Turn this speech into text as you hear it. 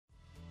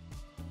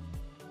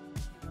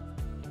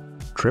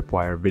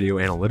Tripwire video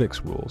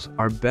analytics rules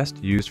are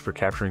best used for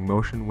capturing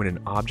motion when an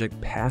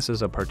object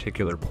passes a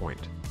particular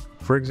point.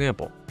 For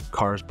example,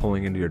 cars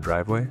pulling into your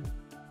driveway,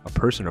 a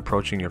person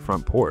approaching your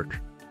front porch,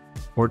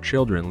 or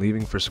children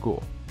leaving for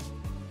school.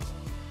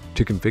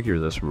 To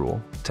configure this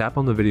rule, tap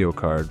on the video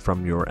card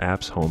from your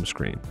app's home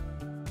screen.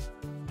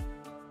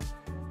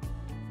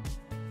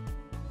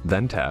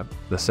 Then tap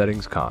the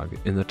Settings cog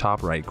in the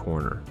top right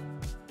corner.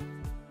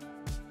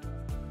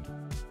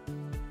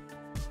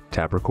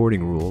 Tap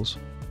Recording Rules.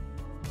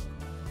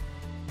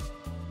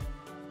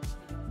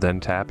 Then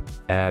tap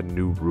Add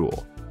New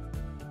Rule.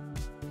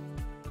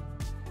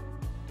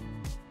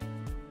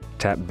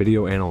 Tap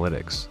Video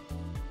Analytics.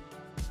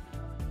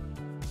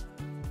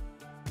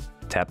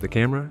 Tap the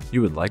camera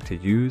you would like to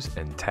use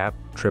and tap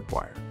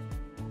Tripwire.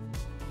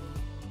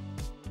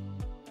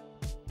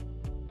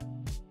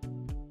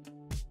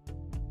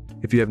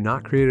 If you have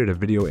not created a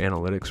video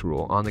analytics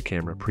rule on the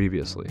camera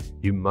previously,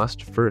 you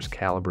must first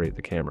calibrate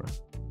the camera.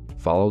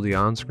 Follow the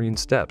on-screen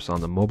steps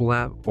on the mobile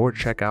app or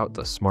check out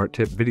the Smart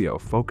Tip video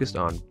focused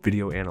on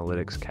video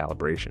analytics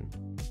calibration.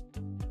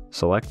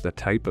 Select the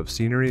type of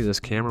scenery this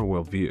camera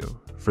will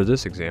view. For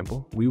this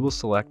example, we will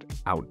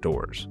select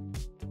Outdoors.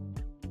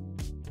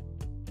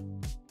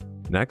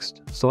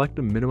 Next, select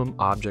a minimum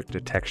object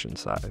detection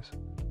size.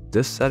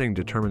 This setting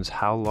determines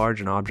how large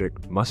an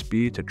object must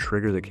be to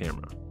trigger the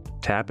camera.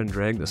 Tap and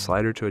drag the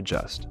slider to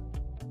adjust.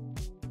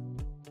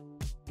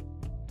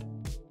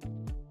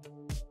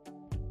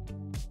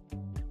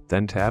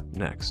 Then tap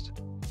Next.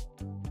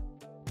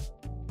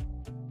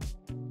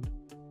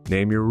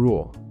 Name your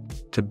rule.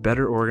 To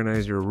better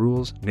organize your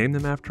rules, name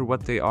them after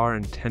what they are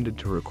intended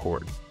to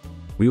record.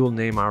 We will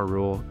name our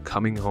rule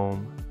Coming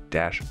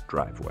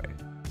Home-Driveway.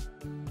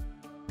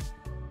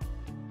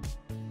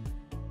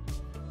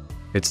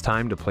 It's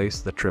time to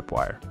place the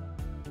tripwire.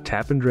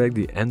 Tap and drag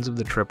the ends of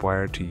the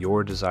tripwire to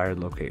your desired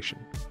location.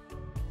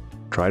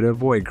 Try to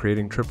avoid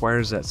creating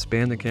tripwires that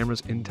span the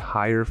camera's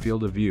entire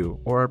field of view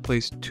or are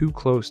placed too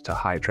close to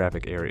high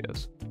traffic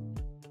areas.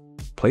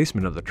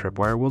 Placement of the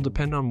tripwire will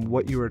depend on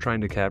what you are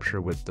trying to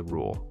capture with the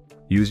rule.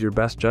 Use your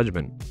best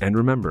judgment, and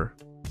remember,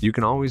 you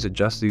can always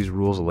adjust these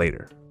rules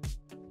later.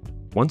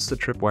 Once the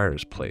tripwire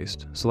is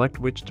placed, select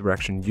which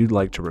direction you'd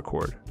like to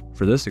record.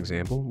 For this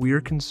example, we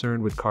are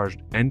concerned with cars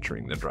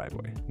entering the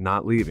driveway,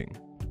 not leaving.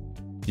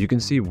 You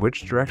can see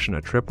which direction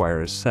a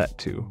tripwire is set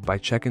to by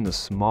checking the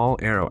small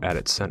arrow at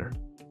its center.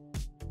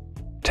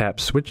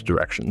 Tap Switch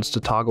Directions to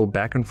toggle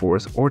back and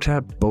forth, or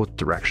tap both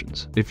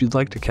directions if you'd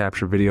like to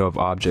capture video of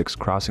objects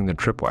crossing the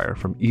tripwire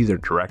from either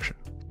direction.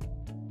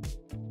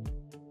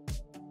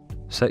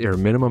 Set your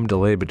minimum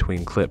delay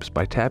between clips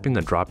by tapping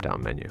the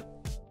drop-down menu.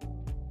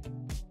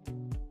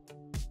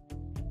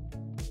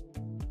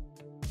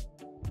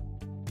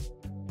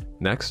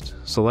 Next,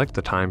 select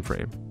the time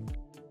frame.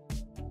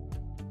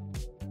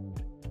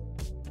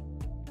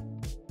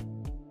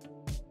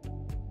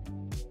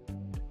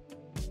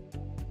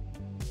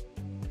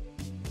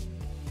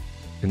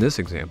 In this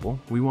example,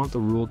 we want the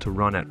rule to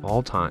run at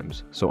all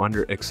times, so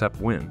under Except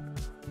When,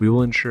 we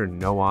will ensure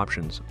no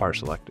options are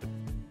selected.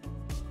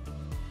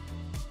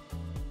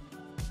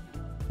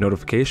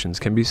 Notifications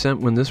can be sent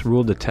when this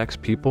rule detects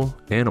people,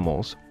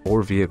 animals,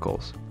 or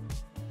vehicles.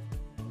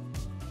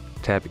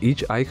 Tap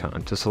each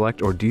icon to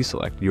select or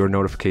deselect your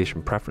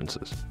notification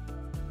preferences.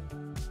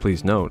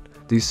 Please note,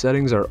 these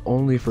settings are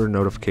only for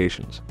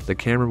notifications. The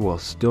camera will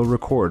still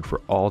record for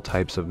all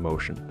types of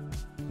motion.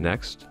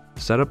 Next,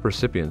 set up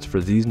recipients for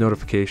these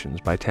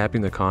notifications by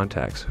tapping the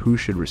contacts who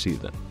should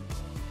receive them.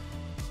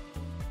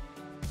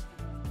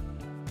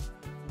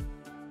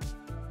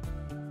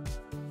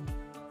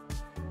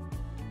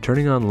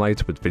 Turning on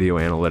lights with video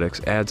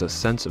analytics adds a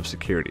sense of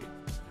security.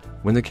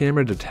 When the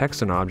camera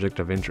detects an object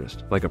of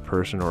interest, like a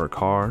person or a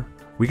car,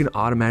 we can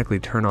automatically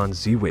turn on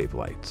Z-Wave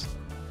lights.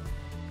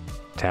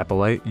 Tap a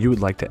light you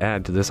would like to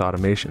add to this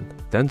automation,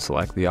 then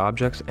select the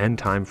object's end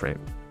time frame.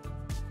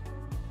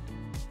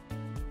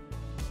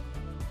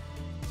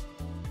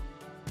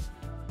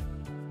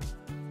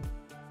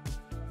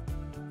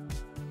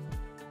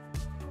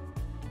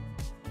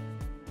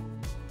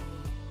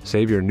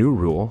 Save your new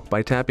rule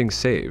by tapping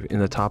Save in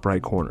the top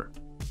right corner.